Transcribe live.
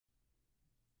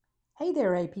Hey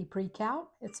there, AP Pre-Calc.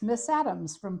 It's Miss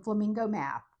Adams from Flamingo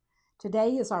Math.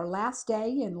 Today is our last day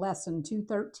in Lesson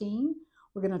 213.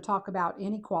 We're going to talk about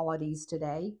inequalities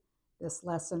today. This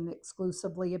lesson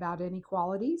exclusively about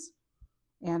inequalities.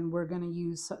 And we're going to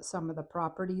use some of the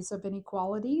properties of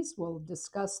inequalities. We'll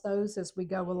discuss those as we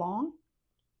go along.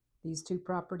 These two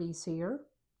properties here.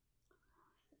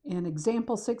 In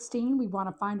example 16, we want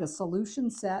to find a solution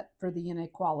set for the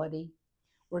inequality.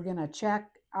 We're going to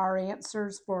check our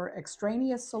answers for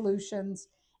extraneous solutions,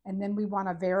 and then we want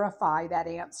to verify that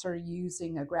answer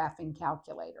using a graphing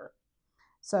calculator.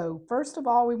 So first of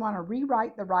all, we want to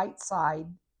rewrite the right side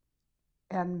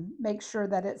and make sure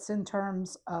that it's in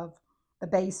terms of the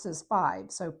base is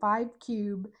 5. So 5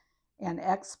 cubed and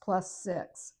x plus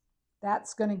 6.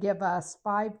 That's going to give us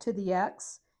 5 to the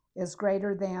x is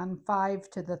greater than 5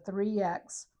 to the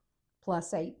 3x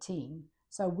plus 18.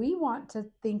 So we want to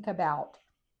think about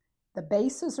the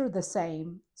bases are the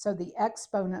same, so the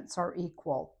exponents are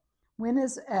equal. When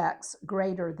is x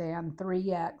greater than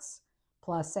 3x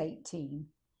plus 18?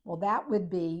 Well, that would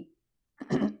be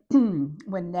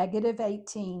when negative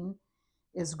 18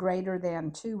 is greater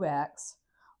than 2x,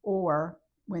 or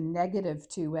when negative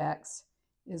 2x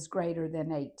is greater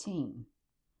than 18.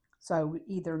 So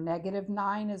either negative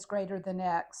 9 is greater than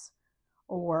x,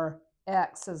 or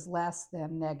x is less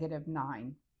than negative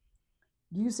 9.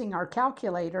 Using our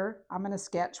calculator, I'm going to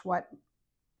sketch what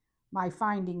my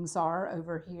findings are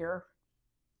over here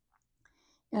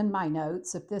in my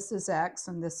notes. If this is x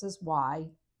and this is y,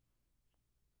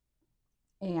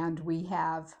 and we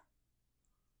have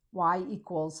y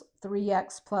equals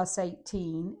 3x plus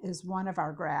 18 is one of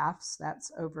our graphs.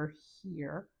 That's over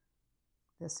here.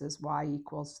 This is y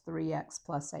equals 3x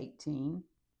plus 18.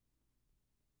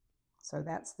 So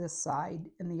that's this side.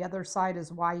 And the other side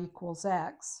is y equals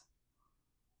x.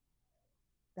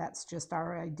 That's just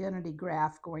our identity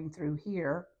graph going through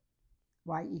here,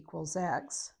 y equals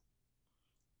x.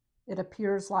 It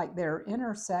appears like they're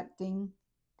intersecting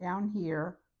down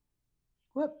here.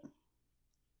 Whoop.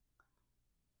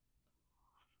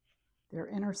 They're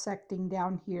intersecting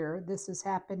down here. This is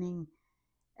happening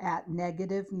at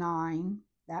negative 9.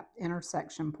 That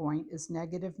intersection point is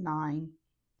negative 9,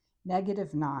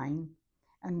 negative 9.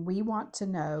 And we want to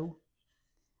know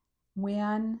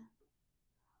when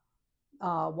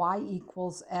y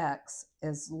equals x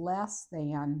is less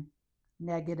than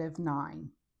negative 9.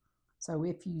 So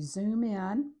if you zoom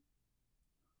in,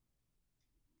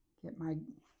 get my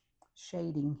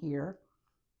shading here,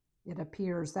 it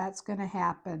appears that's going to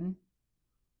happen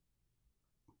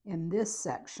in this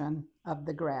section of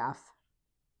the graph.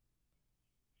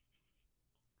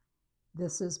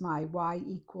 This is my y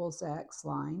equals x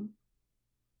line,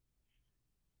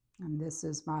 and this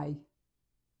is my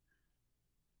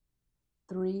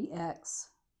 3x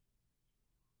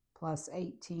plus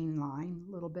 18 line,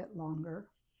 a little bit longer.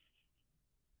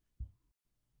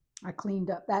 I cleaned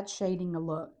up that shading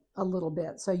a little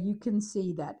bit, so you can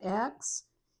see that x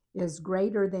is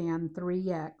greater than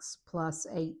 3x plus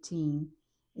 18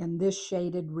 in this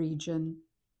shaded region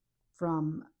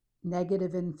from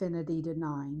negative infinity to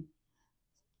 9.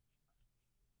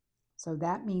 So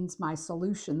that means my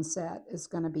solution set is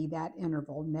going to be that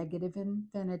interval, negative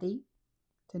infinity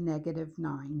to negative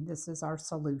 9. This is our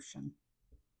solution.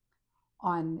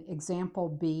 On example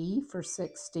B for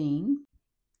 16,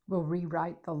 we'll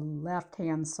rewrite the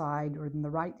left-hand side or the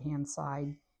right-hand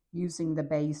side using the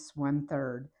base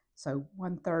 1/3. So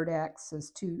 1/3 x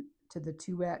is 2 to the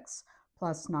 2x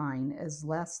plus 9 is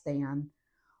less than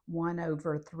 1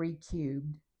 over 3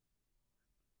 cubed.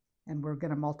 And we're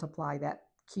going to multiply that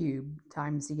cube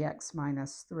times the x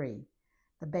minus 3.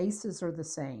 The bases are the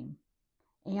same.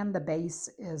 And the base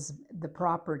is the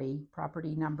property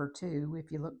number 2,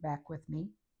 if you look back with me.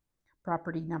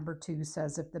 Property number 2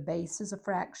 says if the base is a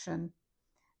fraction,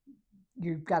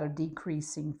 you've got a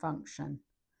decreasing function.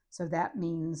 So that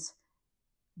means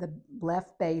the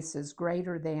left base is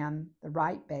greater than the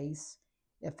right base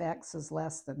if x is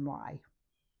less than y.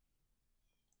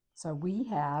 So we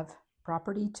have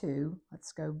property 2.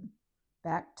 Let's go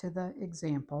back to the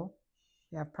example.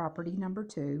 We have property number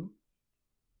 2.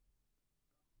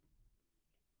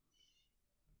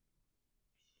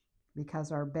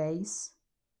 Because our base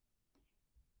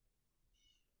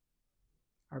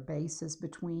is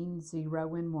between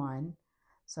 0 and 1,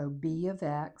 so b of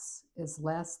x is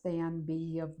less than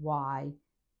b of y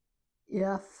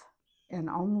if and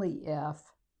only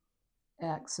if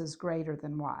x is greater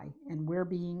than y. And we're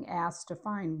being asked to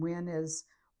find when is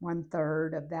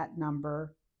 1/3 of that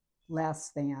number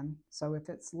less than. So if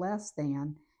it's less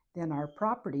than, then our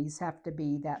properties have to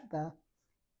be that the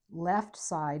left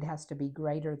side has to be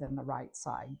greater than the right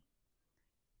side.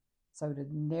 So to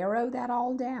narrow that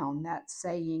all down, that's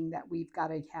saying that we've got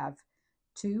to have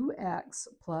 2x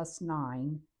plus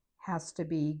 9 has to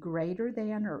be greater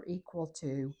than or equal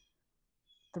to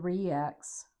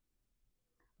 3x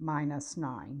minus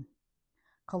 9.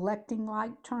 Collecting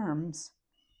like terms,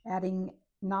 adding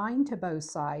 9 to both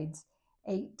sides,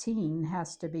 18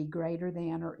 has to be greater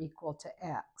than or equal to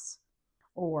x.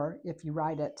 Or if you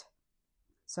write it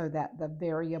so that the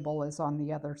variable is on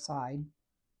the other side,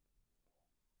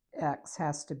 x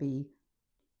has to be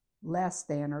less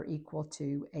than or equal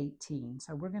to 18.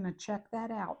 So we're going to check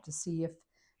that out to see if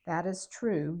that is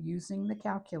true using the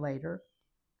calculator.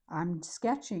 I'm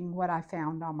sketching what I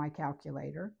found on my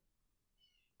calculator.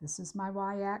 This is my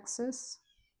y-axis.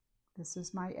 This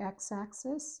is my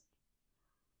x-axis.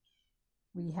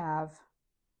 We have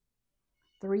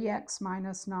 3x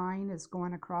minus 9 is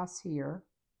going across here.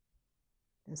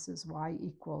 This is y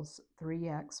equals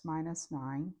 3x minus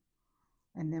 9.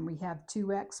 And then we have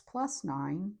 2x plus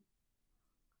 9.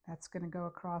 That's going to go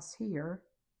across here.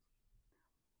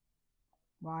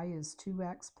 Y is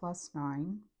 2x plus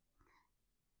 9.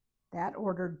 That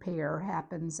ordered pair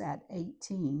happens at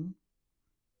 18.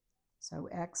 So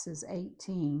x is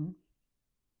 18.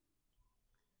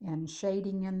 And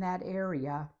shading in that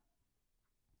area,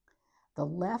 the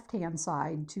left-hand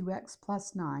side, 2x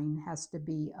plus 9, has to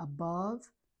be above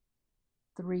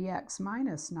 3x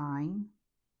minus 9.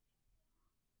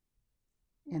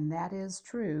 And that is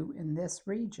true in this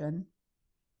region.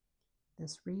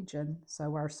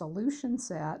 So our solution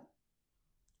set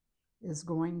is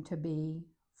going to be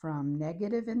from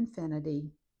negative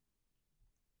infinity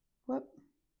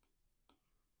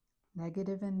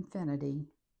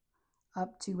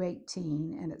up to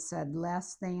 18, and it said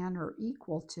less than or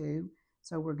equal to,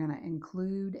 so we're going to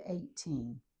include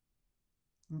 18.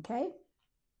 Okay?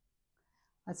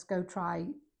 Let's go try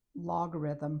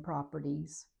logarithm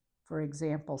properties for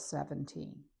example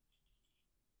 17.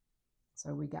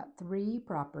 So we got 3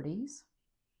 properties.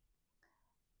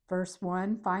 First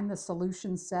one, find the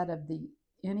solution set of the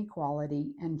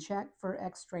inequality and check for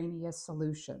extraneous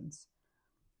solutions.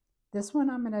 This one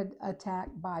I'm going to attack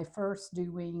by first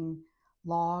doing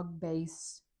log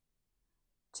base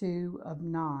 2 of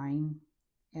 9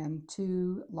 and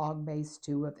 2 log base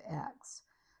 2 of x.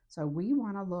 So we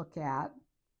want to look at,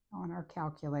 on our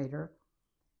calculator,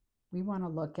 we want to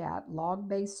look at log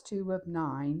base 2 of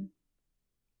 9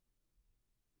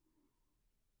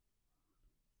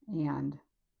 and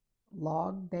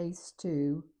log base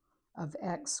 2 of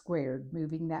x squared,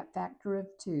 moving that factor of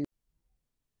 2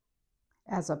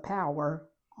 as a power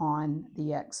on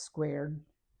the x squared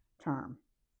term.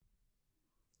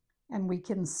 And we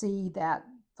can see that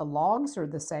the logs are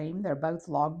the same. They're both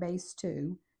log base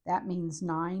 2. That means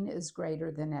 9 is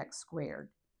greater than x squared.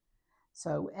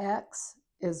 So x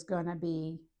is going to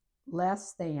be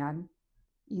less than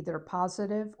either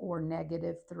positive or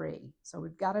negative 3. So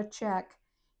we've got to check,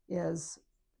 is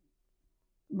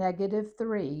negative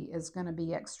 3 is going to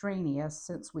be extraneous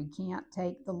since we can't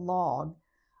take the log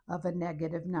of a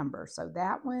negative number. So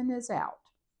that one is out.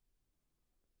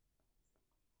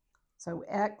 So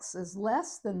x is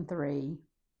less than 3,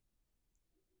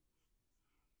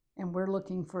 and we're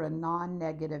looking for a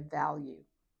non-negative value.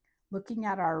 Looking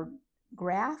at our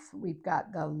graph, we've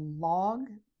got the log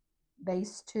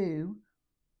base 2,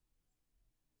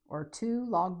 or 2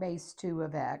 log base 2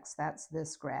 of x, that's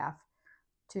this graph,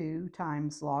 2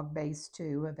 times log base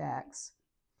 2 of x.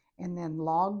 And then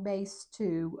log base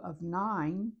 2 of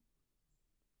 9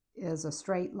 is a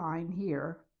straight line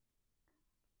here,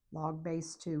 log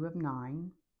base 2 of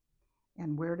 9.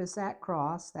 And where does that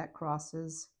cross? That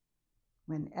crosses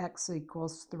when x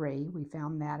equals 3. We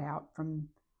found that out from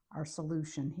our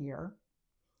solution here.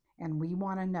 And we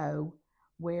want to know,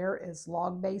 where is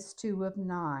log base 2 of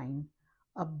 9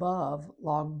 above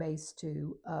log base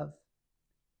 2 of,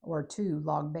 or 2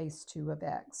 log base 2 of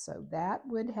x. So that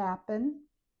would happen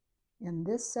in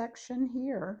this section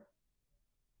here.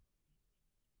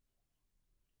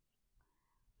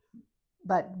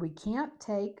 But we can't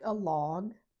take a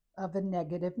log of a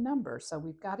negative number, so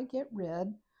we've got to get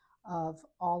rid of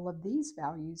all of these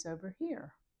values over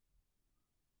here,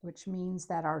 which means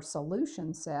that our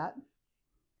solution set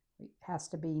has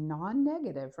to be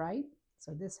non-negative, right?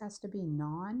 So this has to be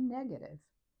non-negative.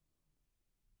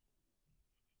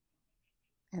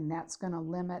 And that's going to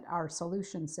limit our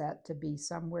solution set to be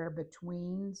somewhere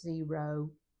between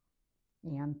 0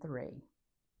 and 3.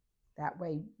 That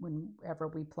way, whenever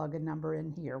we plug a number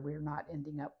in here, we're not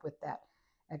ending up with that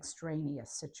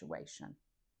extraneous situation.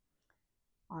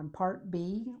 On part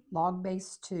B, log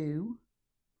base 2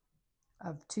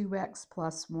 of 2x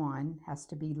plus 1 has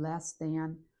to be less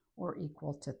than or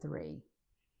equal to 3.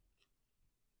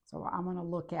 So I'm going to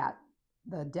look at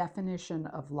the definition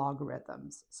of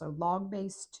logarithms. So log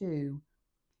base 2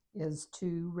 is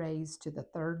 2 raised to the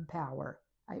third power.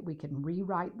 We can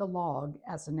rewrite the log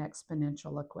as an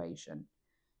exponential equation.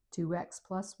 2x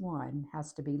plus 1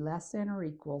 has to be less than or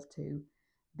equal to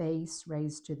base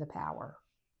raised to the power.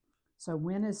 So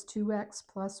when is 2x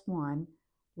plus 1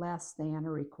 less than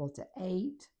or equal to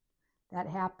 8? That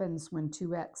happens when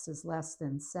 2x is less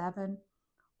than 7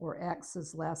 or x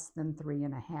is less than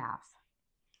 3.5.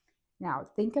 Now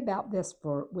think about this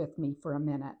with me for a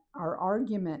minute. Our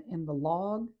argument in the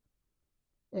log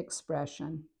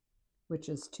expression, which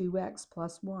is 2x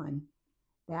plus 1,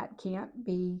 that can't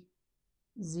be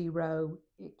 0,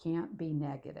 it can't be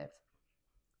negative.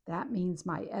 That means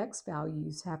my x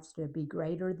values have to be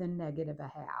greater than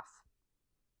 -1/2.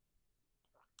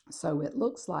 So it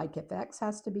looks like if x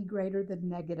has to be greater than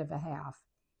 -1/2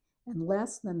 and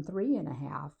less than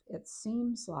 3.5, it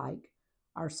seems like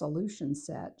our solution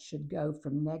set should go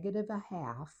from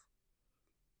 -1/2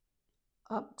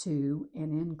 up to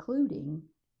and including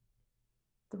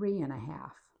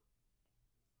 3.5.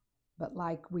 But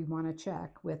like we want to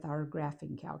check with our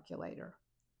graphing calculator.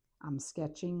 I'm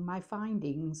sketching my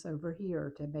findings over here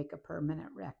to make a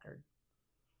permanent record.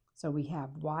 So we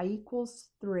have y equals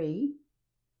 3.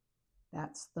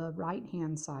 That's the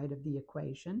right-hand side of the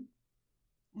equation.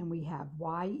 And we have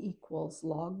y equals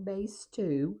log base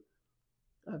 2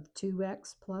 of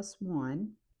 2x plus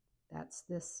 1. That's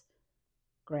this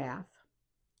graph.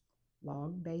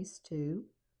 Log base 2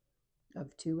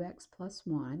 of 2x plus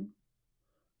 1.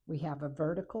 We have a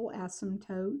vertical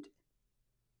asymptote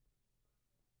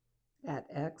at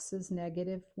x is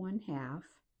 -1/2.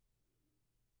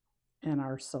 And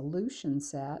our solution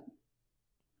set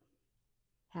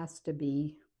has to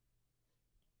be,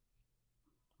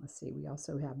 let's see, we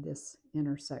also have this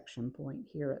intersection point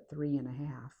here at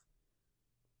 3.5.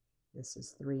 This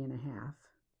is 3.5.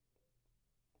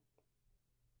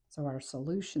 So our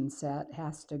solution set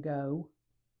has to go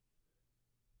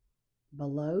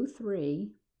below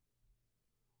 3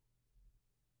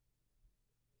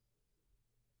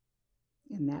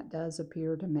 and that does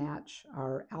appear to match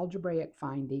our algebraic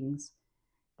findings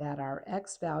that our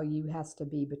x value has to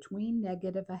be between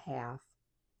 -1/2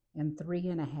 and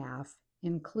 3.5,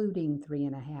 including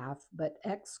 3.5, but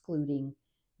excluding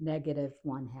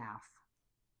 -1/2.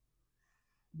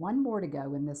 One more to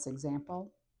go in this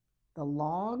example. The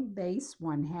log base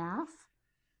 1/2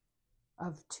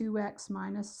 of 2x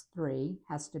minus 3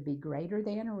 has to be greater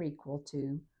than or equal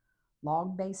to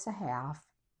log base 1/2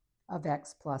 of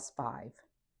x plus 5.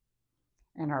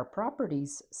 And our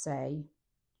properties say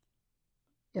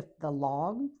if the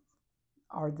log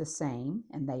are the same,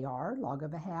 and they are, log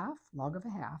of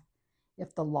 1/2,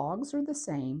 if the logs are the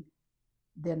same,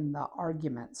 then the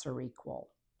arguments are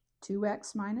equal.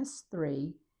 2x minus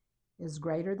 3 is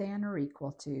greater than or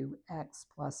equal to x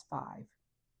plus 5.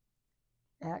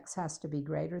 X has to be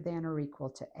greater than or equal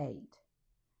to 8.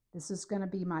 This is going to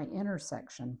be my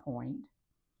intersection point.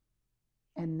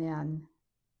 And then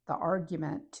the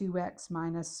argument 2x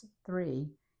minus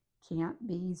 3 can't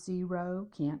be 0,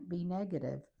 can't be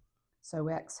negative. So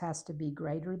x has to be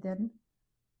greater than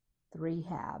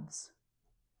 3/2.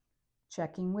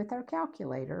 Checking with our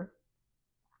calculator,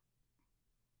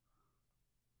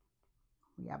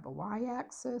 we have a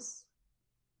y-axis,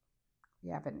 we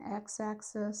have an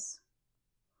x-axis.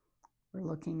 We're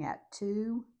looking at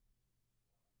 2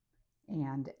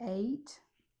 and 8.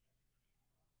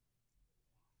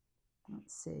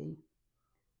 Let's see.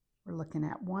 We're looking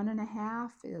at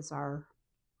 1.5 is our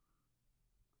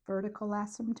vertical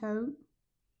asymptote.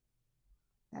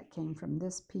 That came from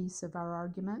this piece of our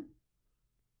argument.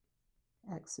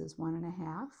 X is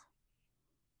 1.5.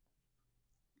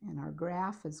 And our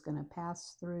graph is going to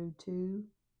pass through 2.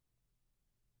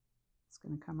 It's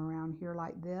going to come around here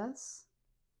like this.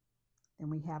 Then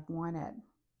we have one at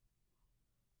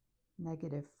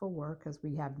 -4 because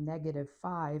we have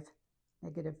 -5.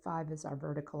 -5 is our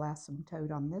vertical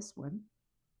asymptote on this one.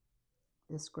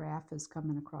 This graph is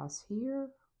coming across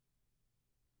here.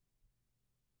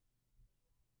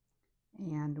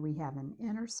 And we have an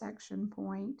intersection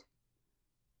point.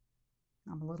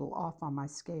 I'm a little off on my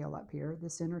scale up here.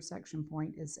 This intersection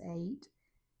point is 8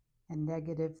 and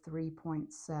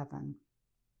 -3.7.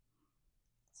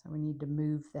 So we need to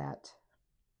move that.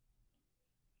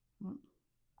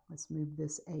 Let's move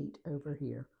this 8 over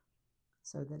here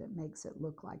so that it makes it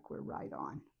look like we're right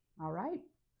on. All right.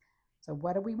 So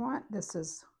what do we want? This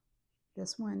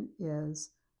one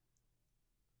is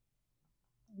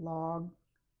log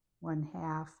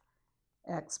 1/2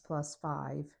 x plus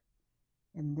 5.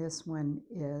 And this one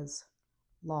is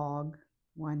log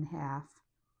 1/2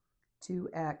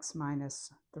 2x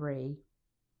minus 3.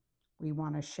 We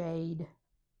want to shade,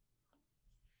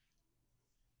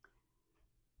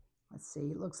 let's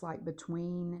see, it looks like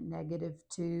between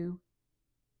 -2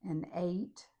 and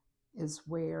 8 is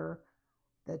where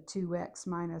the 2x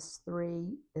minus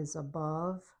 3 is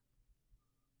above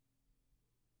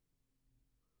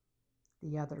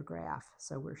the other graph.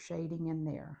 So we're shading in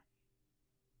there.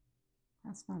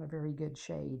 That's not a very good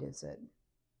shade, is it?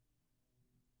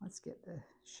 Let's get the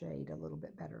shade a little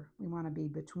bit better. We want to be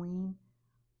between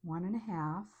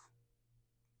 1.5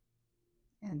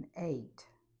 and 8.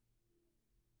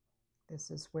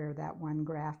 This is where that one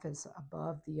graph is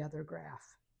above the other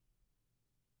graph.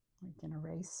 We can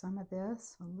erase some of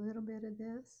this, a little bit of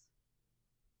this.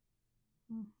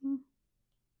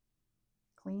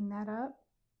 Clean that up.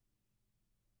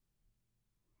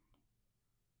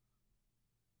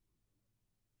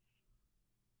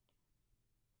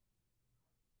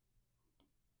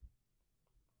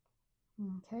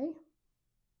 Okay.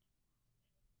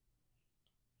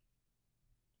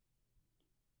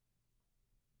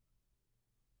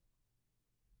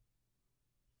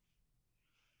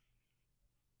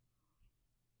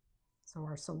 So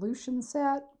our solution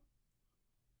set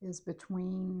is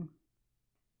between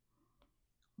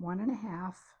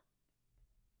 1.5,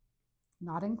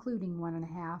 not including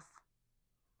 1.5,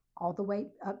 all the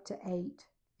way up to 8,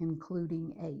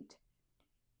 including 8.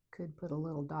 Could put a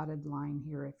little dotted line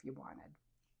here if you wanted.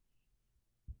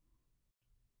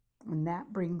 And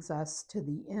that brings us to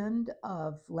the end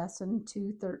of lesson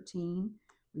 213.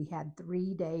 We had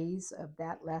 3 days of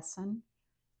that lesson.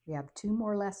 We have 2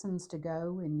 more lessons to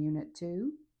go in Unit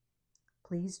 2.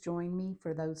 Please join me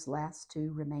for those last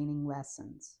 2 remaining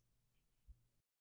lessons.